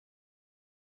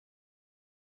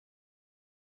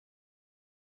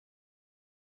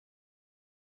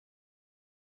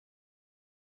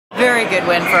very good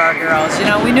win for our girls. You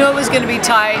know, we knew it was going to be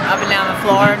tight up and down the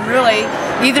floor, and really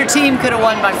either team could have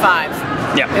won by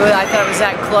 5. Yeah. I thought it was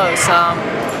that close.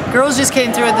 Girls just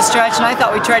came through at the stretch, and I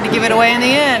thought we tried to give it away in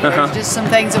the end. There's just some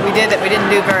things that we did that we didn't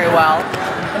do very well.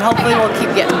 And hopefully we'll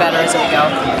keep getting better as we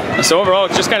go. So overall,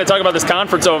 just kind of talk about this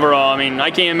conference overall. I mean,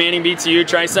 IKM Manning beats you,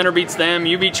 Tri-Center beats them,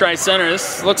 you beat Tri-Center.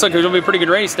 This looks like it'll be a pretty good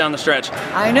race down the stretch.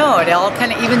 I know, it all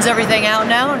kind of evens everything out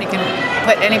now, and you can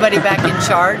put anybody back in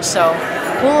charge, so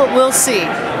we'll see.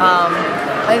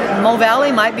 Mo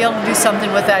Valley might be able to do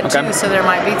something with that too, so there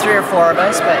might be 3 or 4 of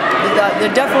us, but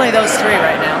they're definitely those 3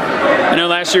 right now. I know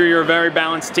last year you were a very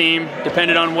balanced team,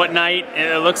 depended on what night.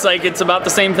 It looks like it's about the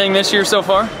same thing this year so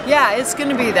far? Yeah, it's going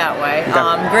to be that way.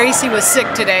 Gracie was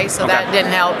sick today, so that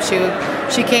didn't help.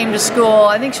 She came to school.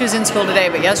 I think she was in school today,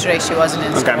 but yesterday she wasn't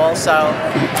in school, so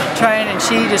and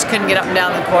she just couldn't get up and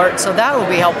down the court, so that will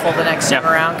be helpful the next time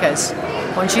around, because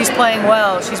when she's playing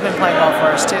well, she's been playing well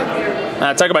for us too.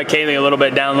 Talk about Kaylee a little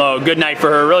bit down low. Good night for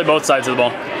her, really both sides of the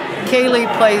ball. Kaylee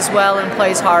plays well and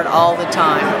plays hard all the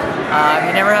time.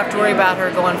 You never have to worry about her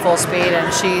going full speed,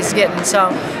 and she's getting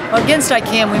some. Well, against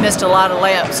IKM, we missed a lot of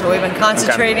layups, so we've been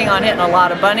concentrating on hitting a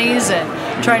lot of bunnies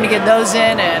and trying to get those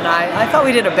in, and I thought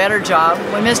we did a better job.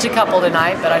 We missed a couple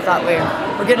tonight, but I thought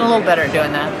we're getting a little better at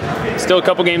doing that. Still a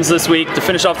couple games this week to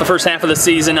finish off the first half of the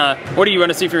season. What do you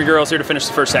want to see from your girls here to finish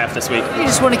the first half this week? You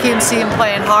just want to keep seeing them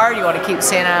playing hard. You want to keep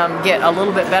seeing them get a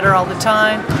little bit better all the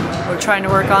time. We're trying to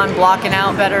work on blocking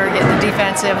out better, getting the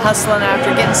defensive, hustling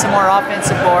after, getting some more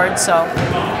offensive boards. So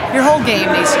your whole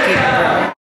game needs to keep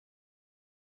improving.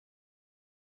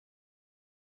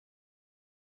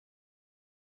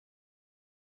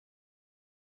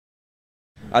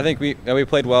 I think we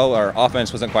played well. Our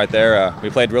offense wasn't quite there. We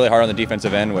played really hard on the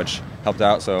defensive end, which helped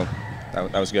out, so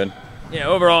that was good. Yeah,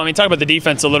 overall, I mean, talk about the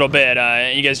defense a little bit.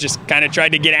 You guys just kind of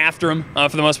tried to get after them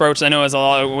for the most part, which I know is a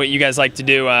lot of what you guys like to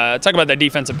do. Talk about that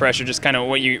defensive pressure, just kind of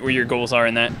what your goals are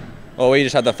in that. Well, we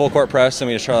just had the full court press, and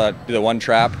we just try to do the one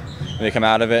trap, and they come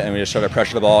out of it, and we just try to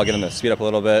pressure the ball, get them to speed up a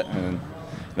little bit, and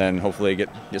then hopefully get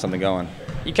something going.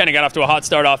 You kind of got off to a hot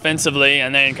start offensively,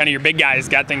 and then kind of your big guys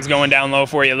got things going down low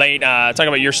for you late. Talk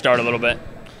about your start a little bit.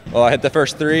 Well, I hit the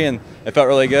first 3, and it felt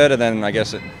really good, and then I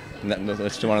guess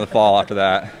it's one of the fall after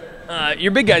that.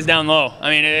 Your big guys down low. I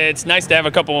mean, it's nice to have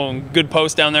a couple good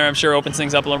posts down there. I'm sure opens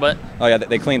things up a little bit. Oh yeah,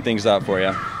 they clean things up for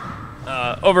you.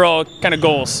 Overall, kind of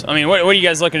goals. I mean, what are you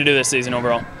guys looking to do this season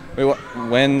overall? We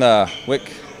win the WIC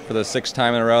for the 6th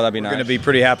time in a row. That'd be nice. We're going to be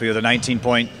pretty happy with a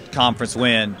 19-point conference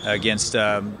win against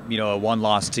a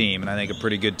one-loss team, and I think a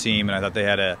pretty good team. And I thought they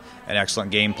had an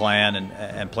excellent game plan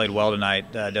and played well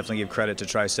tonight. Definitely give credit to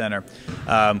Tri-Center.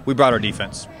 We brought our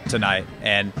defense tonight,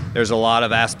 and there's a lot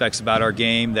of aspects about our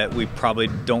game that we probably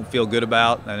don't feel good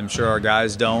about, and I'm sure our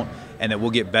guys don't, and that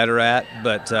we'll get better at.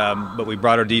 But we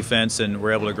brought our defense, and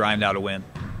we're able to grind out a win.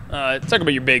 Talk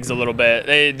about your bigs a little bit.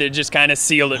 They just kind of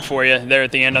sealed it for you there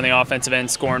at the end on the offensive end,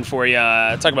 scoring for you.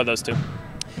 Talk about those two.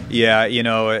 Yeah,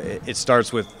 it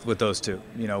starts with those two,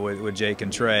 with Jake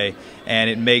and Trey, and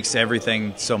it makes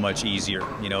everything so much easier.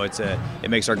 It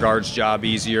makes our guards' job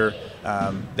easier.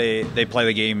 They play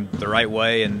the game the right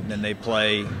way, and they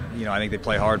play. I think they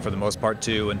play hard for the most part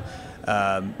too. And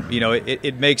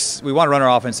it makes we want to run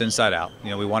our offense inside out.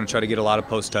 We want to try to get a lot of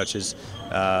post touches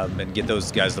and get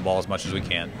those guys the ball as much as we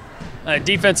can.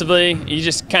 Defensively, you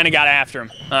just kind of got after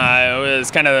them. It was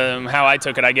kind of how I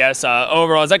took it, I guess.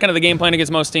 Overall, is that kind of the game plan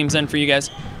against most teams then for you guys?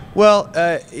 Well,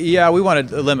 yeah, we wanted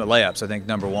to limit layups, I think,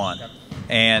 number one.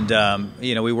 And,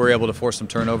 we were able to force some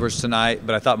turnovers tonight,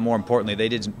 but I thought more importantly, they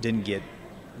didn't get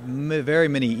very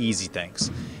many easy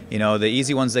things. The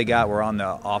easy ones they got were on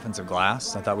the offensive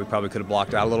glass. I thought we probably could have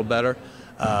blocked out a little better.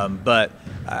 But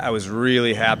I was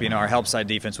really happy. Our help side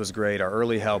defense was great. Our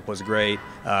early help was great.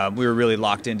 We were really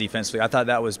locked in defensively. I thought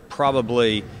that was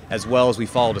probably as well as we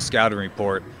followed a scouting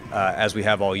report as we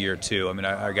have all year too. I mean,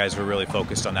 our guys were really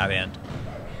focused on that end.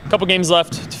 A couple games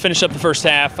left to finish up the first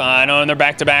half. I know they're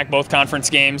back-to-back, both conference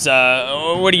games.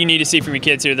 What do you need to see from your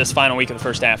kids here this final week of the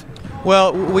first half?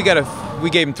 Well, we gave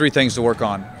them 3 things to work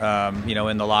on,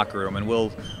 in the locker room, and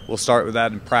we'll start with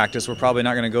that in practice. We're probably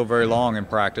not going to go very long in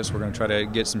practice. We're going to try to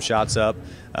get some shots up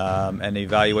and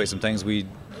evaluate some things we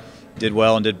did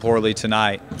well and did poorly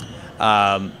tonight.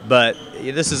 But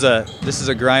this is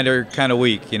a grinder kind of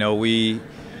week.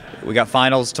 We got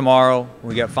finals tomorrow.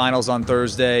 We got finals on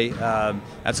Thursday.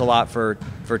 That's a lot for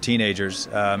teenagers,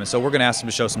 and so we're going to ask them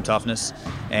to show some toughness.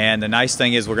 And the nice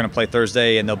thing is we're going to play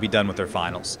Thursday, and they'll be done with their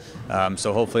finals.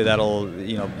 So hopefully they'll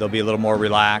be a little more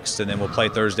relaxed, and then we'll play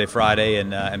Thursday, Friday,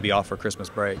 and be off for Christmas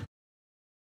break.